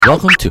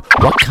Welcome to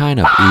What Kind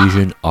of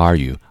Asian Are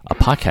You? A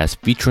podcast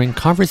featuring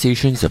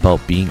conversations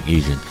about being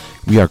Asian.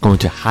 We are going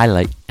to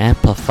highlight,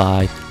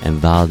 amplify, and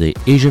validate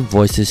Asian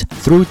voices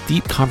through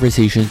deep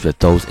conversations with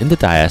those in the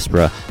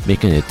diaspora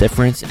making a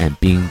difference and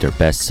being their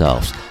best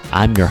selves.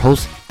 I'm your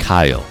host,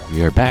 Kyle.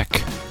 We are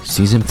back.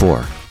 Season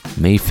 4,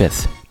 May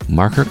 5th.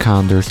 Mark your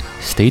calendars.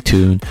 Stay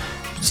tuned.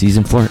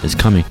 Season 4 is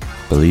coming.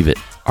 Believe it.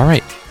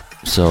 Alright,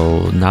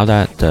 so now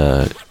that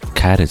the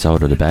cat is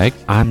out of the bag,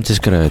 I'm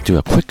just gonna do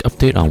a quick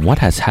update on what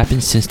has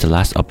happened since the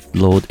last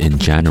upload in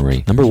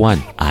January. Number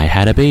 1, I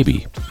had a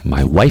baby.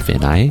 My wife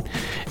and I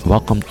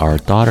welcomed our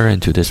daughter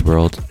into this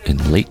world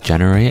in late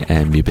January,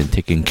 and we've been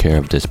taking care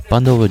of this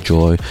bundle of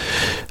joy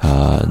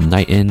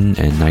night in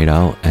and night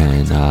out,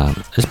 and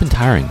it's been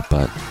tiring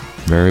but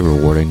very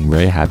rewarding,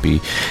 very happy,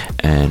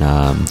 and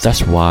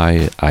that's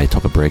why I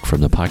took a break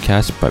from the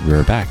podcast, but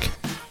we're back.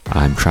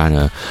 I'm trying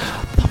to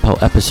pump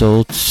out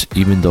episodes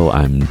even though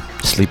I'm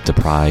sleep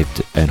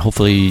deprived, and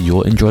hopefully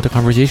you'll enjoy the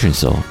conversation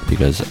still,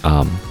 because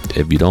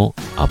if you don't,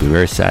 I'll be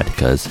very sad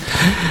because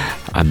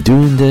I'm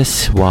doing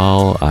this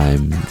while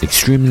I'm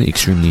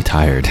extremely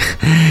tired.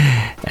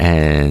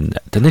 And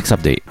the next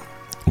update,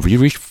 we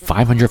reached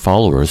 500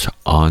 followers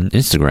on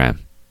Instagram.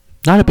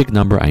 Not a big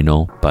number, I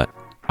know, but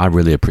I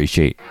really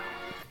appreciate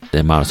the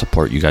amount of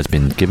support you guys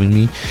been giving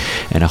me,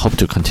 and I hope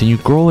to continue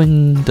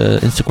growing the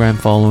Instagram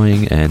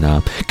following and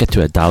get to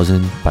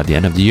 1,000 by the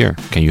end of the year.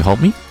 Can you help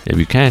me? If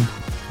you can,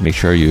 make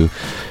sure you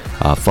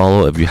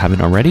follow if you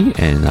haven't already,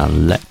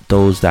 and let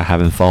those that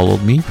haven't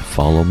followed me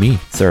follow me.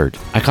 Third,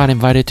 I got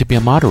invited to be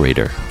a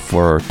moderator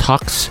for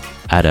talks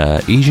at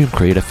a Asian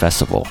Creative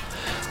Festival.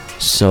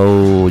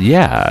 So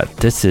yeah,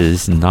 this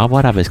is not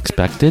what I've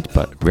expected,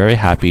 but very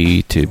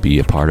happy to be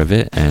a part of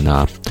it, and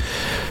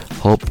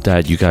hope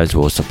that you guys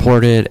will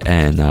support it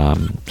and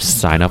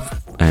sign up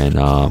and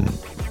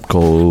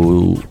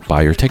go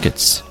buy your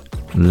tickets.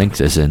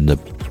 Links is in the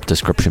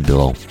description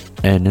below.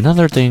 And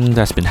another thing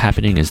that's been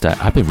happening is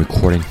that I've been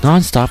recording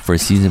non-stop for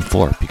season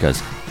 4,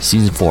 because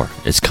season 4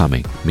 is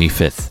coming May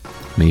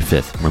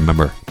 5th.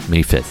 Remember,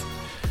 May 5th.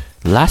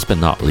 Last but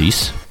not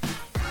least,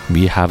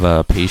 we have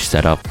a page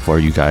set up for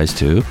you guys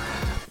to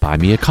buy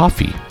me a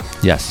coffee.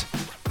 Yes,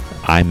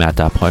 I'm at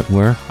that point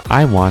where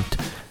I want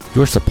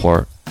your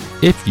support.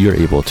 If you're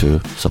able to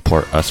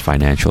support us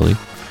financially,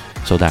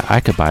 so that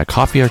I could buy a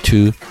coffee or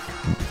two,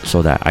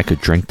 so that I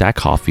could drink that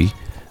coffee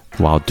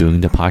while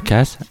doing the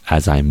podcast,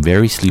 as I'm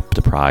very sleep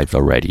deprived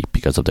already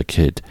because of the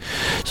kid.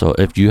 So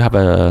if you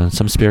have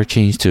some spare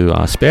change to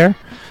spare,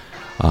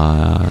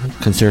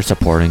 consider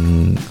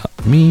supporting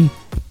me.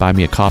 Buy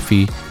me a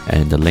coffee,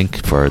 and the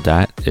link for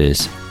that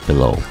is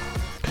below.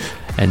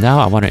 And now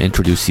I want to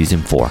introduce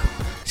season 4.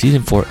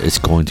 Season 4 is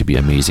going to be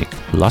amazing.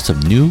 Lots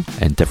of new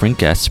and different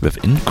guests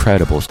with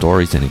incredible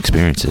stories and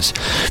experiences.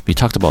 We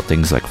talked about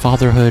things like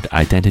fatherhood,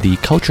 identity,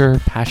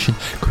 culture, passion,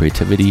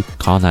 creativity,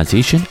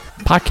 colonization,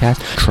 podcast,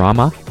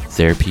 trauma,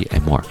 therapy,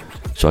 and more.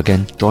 So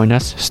again, join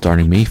us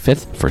starting May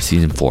 5th for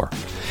season 4.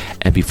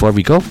 And before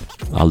we go,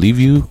 I'll leave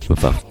you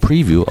with a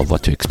preview of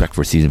what to expect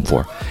for season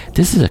 4.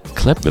 This is a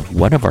clip with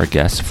one of our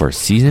guests for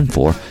season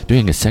 4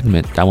 doing a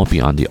segment that won't be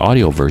on the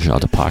audio version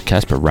of the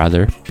podcast, but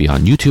rather be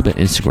on YouTube and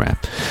Instagram.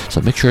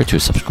 So make sure to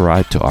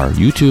subscribe to our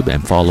YouTube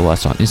and follow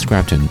us on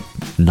Instagram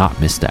to not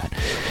miss that.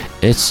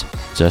 It's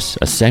just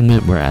a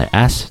segment where I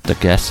ask the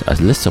guests a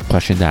list of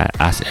questions that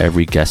I ask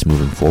every guest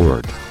moving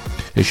forward.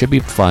 It should be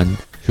fun,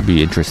 should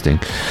be interesting.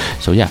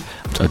 So yeah,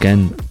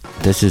 again,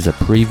 this is a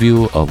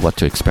preview of what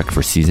to expect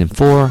for season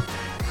 4.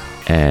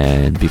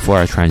 And before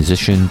I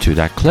transition to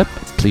that clip,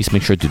 please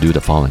make sure to do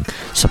the following.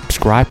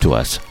 Subscribe to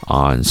us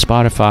on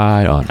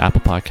Spotify, on Apple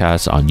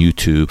Podcasts, on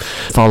YouTube.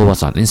 Follow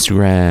us on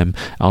Instagram.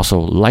 Also,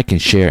 like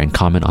and share and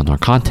comment on our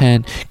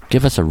content.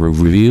 Give us a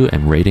review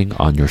and rating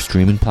on your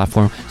streaming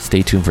platform.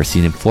 Stay tuned for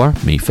season 4,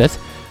 May 5th.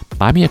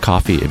 Buy me a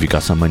coffee if you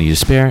got some money to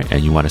spare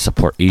and you want to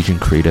support Asian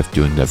Creative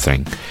doing their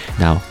thing.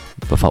 Now,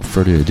 without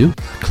further ado,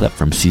 clip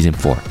from season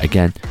 4.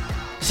 Again,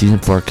 season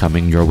 4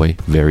 coming your way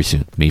very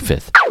soon, May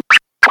 5th.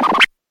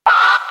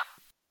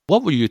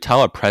 What would you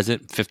tell a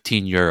present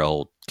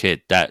 15-year-old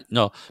kid that,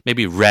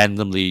 maybe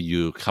randomly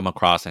you come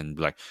across and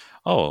be like,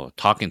 oh,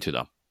 talking to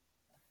them?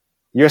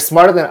 You're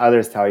smarter than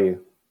others tell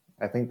you.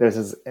 I think there's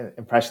this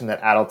impression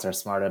that adults are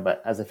smarter,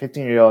 but as a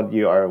 15-year-old,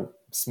 you are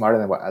smarter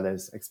than what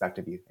others expect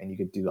of you, and you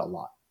could do a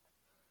lot.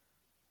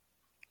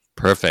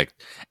 Perfect.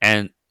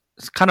 And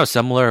it's kind of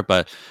similar,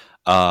 but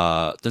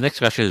the next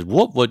question is,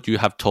 what would you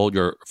have told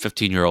your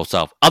 15-year-old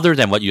self, other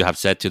than what you have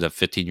said to the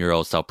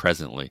 15-year-old self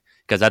presently?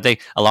 Because I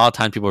think a lot of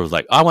times people are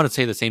like, oh, I want to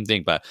say the same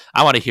thing, but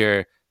I want to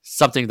hear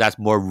something that's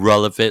more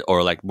relevant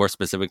or like more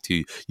specific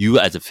to you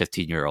as a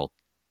 15-year-old.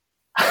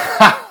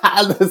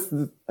 I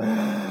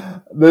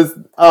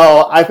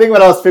think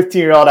when I was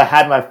 15-year-old, I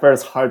had my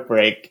first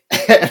heartbreak,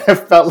 and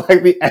it felt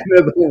like the end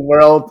of the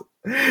world.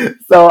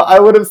 So I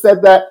would have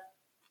said that,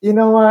 you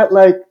know what,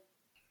 like,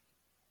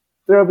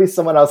 there'll be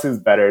someone else who's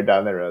better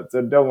down the road.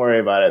 So don't worry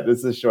about it.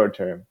 This is short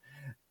term.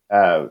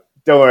 Don't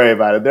worry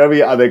about it. There'll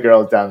be other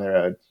girls down the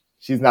road.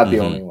 She's not the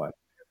only one.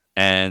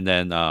 And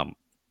then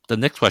the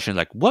next question,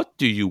 like, what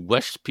do you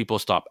wish people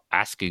stop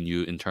asking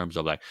you in terms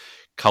of like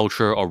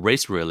culture or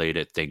race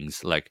related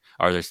things? Like,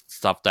 are there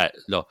stuff that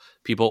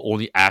people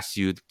only ask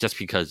you just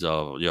because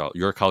of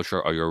your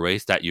culture or your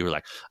race that you're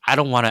like, I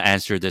don't want to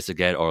answer this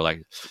again, or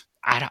like,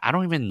 I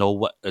don't even know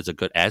what is a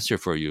good answer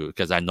for you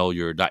because I know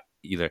you're not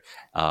either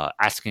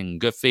asking in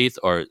good faith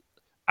or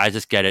I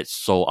just get it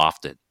so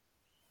often.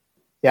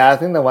 Yeah, I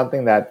think the one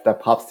thing that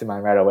pops to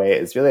mind right away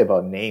is really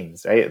about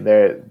names, right?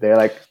 They're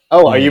like,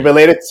 oh, are you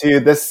related to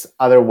this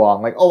other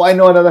Wong? Like, oh, I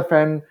know another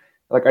friend.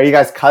 Like, are you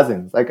guys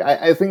cousins? Like,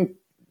 I think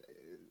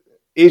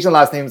Asian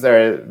last names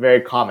are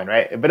very common,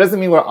 right? But it doesn't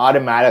mean we're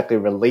automatically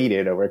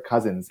related or we're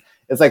cousins.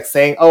 It's like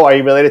saying, oh, are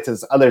you related to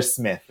this other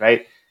Smith,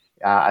 right?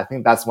 I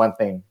think that's one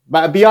thing.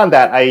 But beyond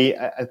that,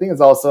 I think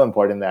it's also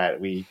important that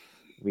we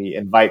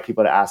invite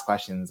people to ask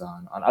questions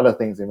on other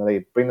things and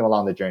really bring them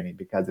along the journey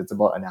because it's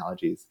about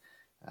analogies.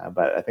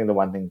 But I think the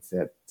one thing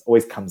that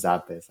always comes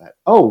up is that,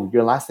 oh,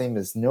 your last name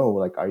is No.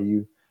 Like, are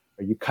you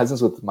cousins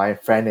with my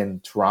friend in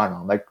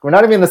Toronto? Like, we're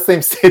not even in the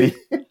same city.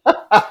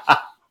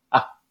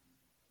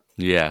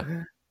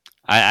 Yeah,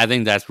 I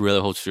think that's really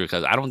holds true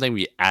because I don't think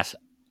we ask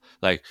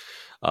like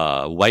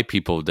white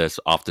people this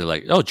often.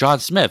 Like, oh, John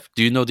Smith,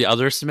 do you know the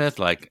other Smith?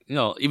 Like,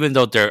 even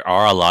though there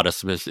are a lot of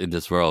Smiths in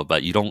this world,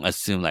 but you don't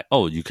assume like,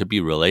 oh, you could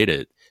be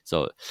related.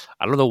 So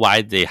I don't know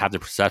why they have the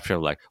perception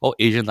of like, oh,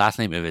 Asian last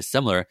name, if it's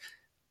similar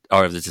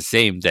or if it's the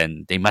same,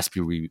 then they must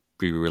be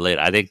related.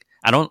 I think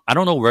I don't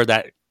know where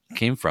that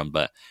came from,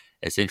 but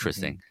it's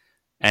interesting.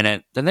 Mm-hmm. And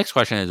then the next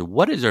question is,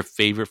 what is your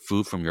favorite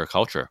food from your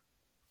culture?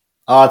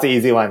 Oh, it's an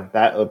easy one.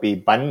 That would be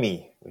banh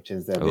mi, which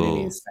is the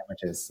Vietnamese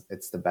sandwiches.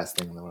 It's the best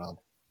thing in the world.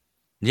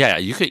 Yeah,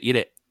 you could eat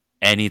it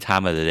any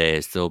time of the day.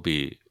 It still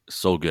be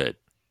so good.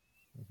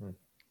 Mm-hmm.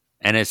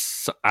 And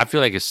I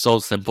feel like it's so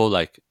simple.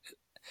 Like,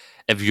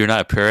 if you're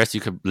not a purist,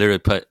 you could literally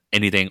put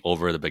anything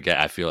over the baguette,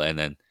 I feel, and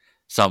then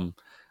some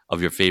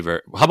of your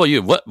favorite. How about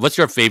you? What's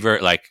your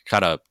favorite, like,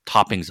 kind of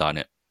toppings on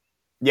it?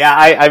 Yeah,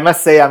 I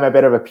must say I'm a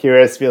bit of a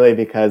purist, really,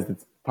 because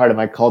it's part of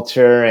my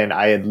culture and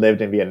I had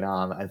lived in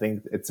Vietnam. I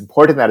think it's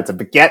important that it's a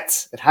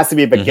baguette. It has to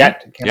be a baguette.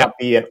 Mm-hmm. It cannot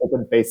be an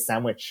open-faced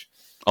sandwich.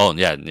 Oh,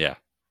 yeah.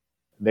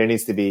 There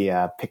needs to be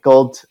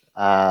pickled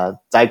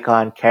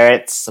daikon,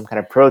 carrots, some kind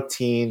of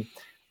protein,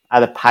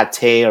 either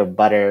pate or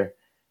butter.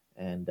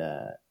 And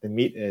the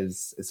meat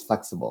is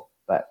flexible,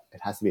 but it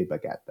has to be a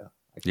baguette, though.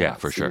 Yeah,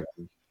 for sure.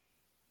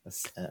 A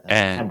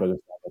hamburger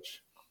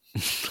sandwich.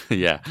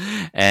 Yeah.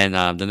 And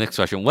the next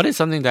question, what is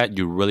something that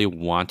you really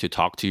want to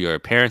talk to your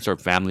parents or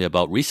family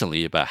about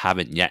recently but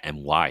haven't yet,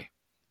 and why?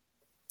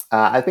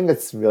 I think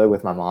it's really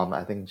with my mom.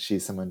 I think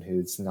she's someone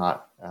who's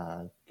not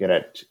good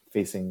at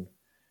facing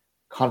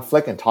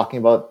conflict and talking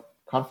about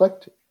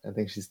conflict. I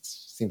think she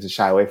seems to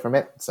shy away from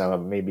it. So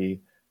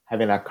maybe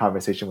having that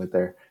conversation with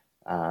her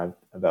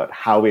about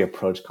how we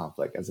approach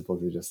conflict as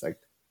opposed to just like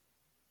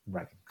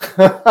running.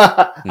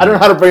 I don't know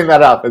how to bring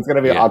that up. It's going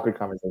to be an awkward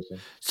conversation.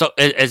 So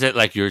is it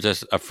like you're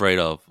just afraid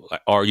of,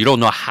 or you don't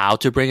know how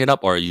to bring it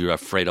up, or you're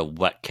afraid of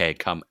what can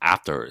come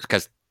afterwards?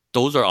 Because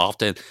those are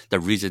often the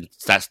reasons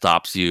that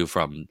stops you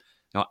from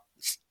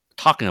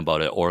talking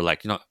about it or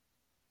like,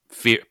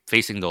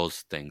 facing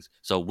those things.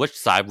 So which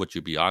side would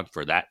you be on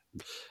for that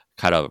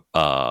kind of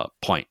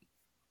point?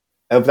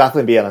 It would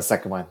definitely be on the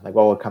second one. Like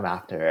what will come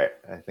after it?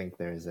 I think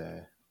there's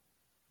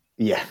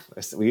we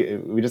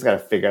just got to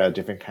figure out a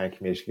different kind of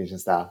communication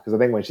style. Because I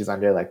think when she's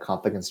under like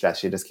conflict and stress,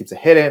 she just keeps it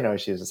hidden or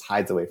she just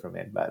hides away from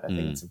it. But I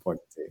think it's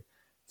important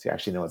to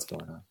actually know what's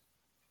going on.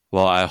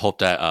 Well, I hope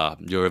that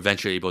you're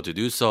eventually able to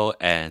do so.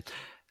 And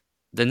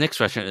the next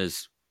question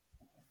is,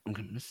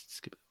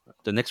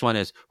 the next one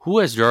is, who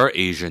is your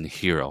Asian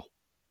hero?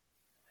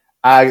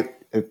 A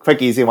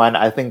quick, easy one.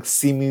 I think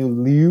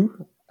Simu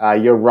Liu.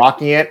 You're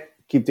rocking it.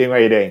 Keep doing what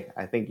you're doing.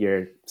 I think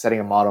you're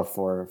setting a model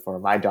for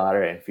my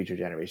daughter and future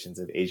generations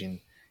of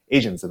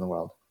Asians in the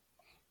world.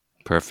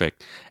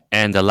 Perfect.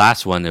 And the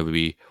last one would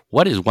be,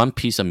 what is one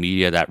piece of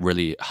media that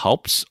really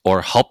helps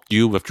or helped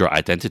you with your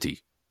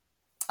identity?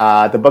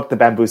 The book, The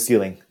Bamboo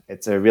Ceiling.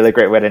 It's a really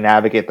great way to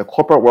navigate the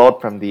corporate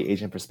world from the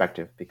Asian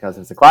perspective because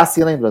it's a glass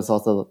ceiling, but it's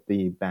also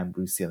the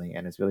bamboo ceiling.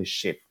 And it's really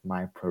shaped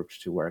my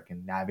approach to work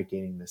and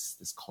navigating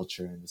this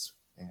culture and this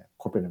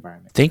corporate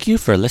environment. Thank you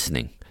for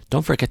listening.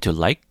 Don't forget to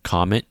like,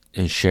 comment,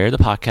 and share the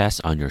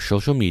podcast on your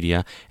social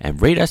media and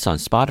rate us on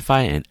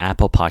Spotify and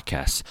Apple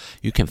Podcasts.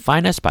 You can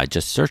find us by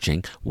just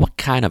searching What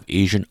Kind of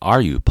Asian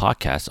Are You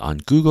podcast on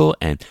Google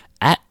and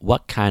at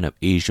What Kind of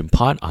Asian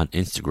Pod on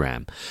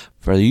Instagram.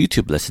 For the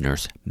YouTube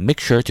listeners,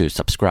 make sure to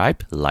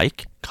subscribe,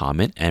 like,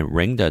 comment, and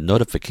ring the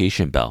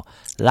notification bell.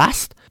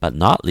 Last but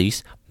not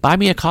least, buy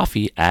me a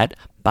coffee at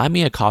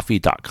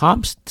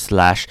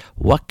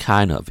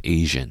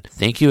buymeacoffee.com/whatkindofasian.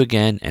 Thank you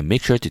again, and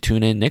make sure to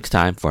tune in next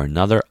time for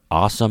another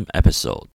awesome episode.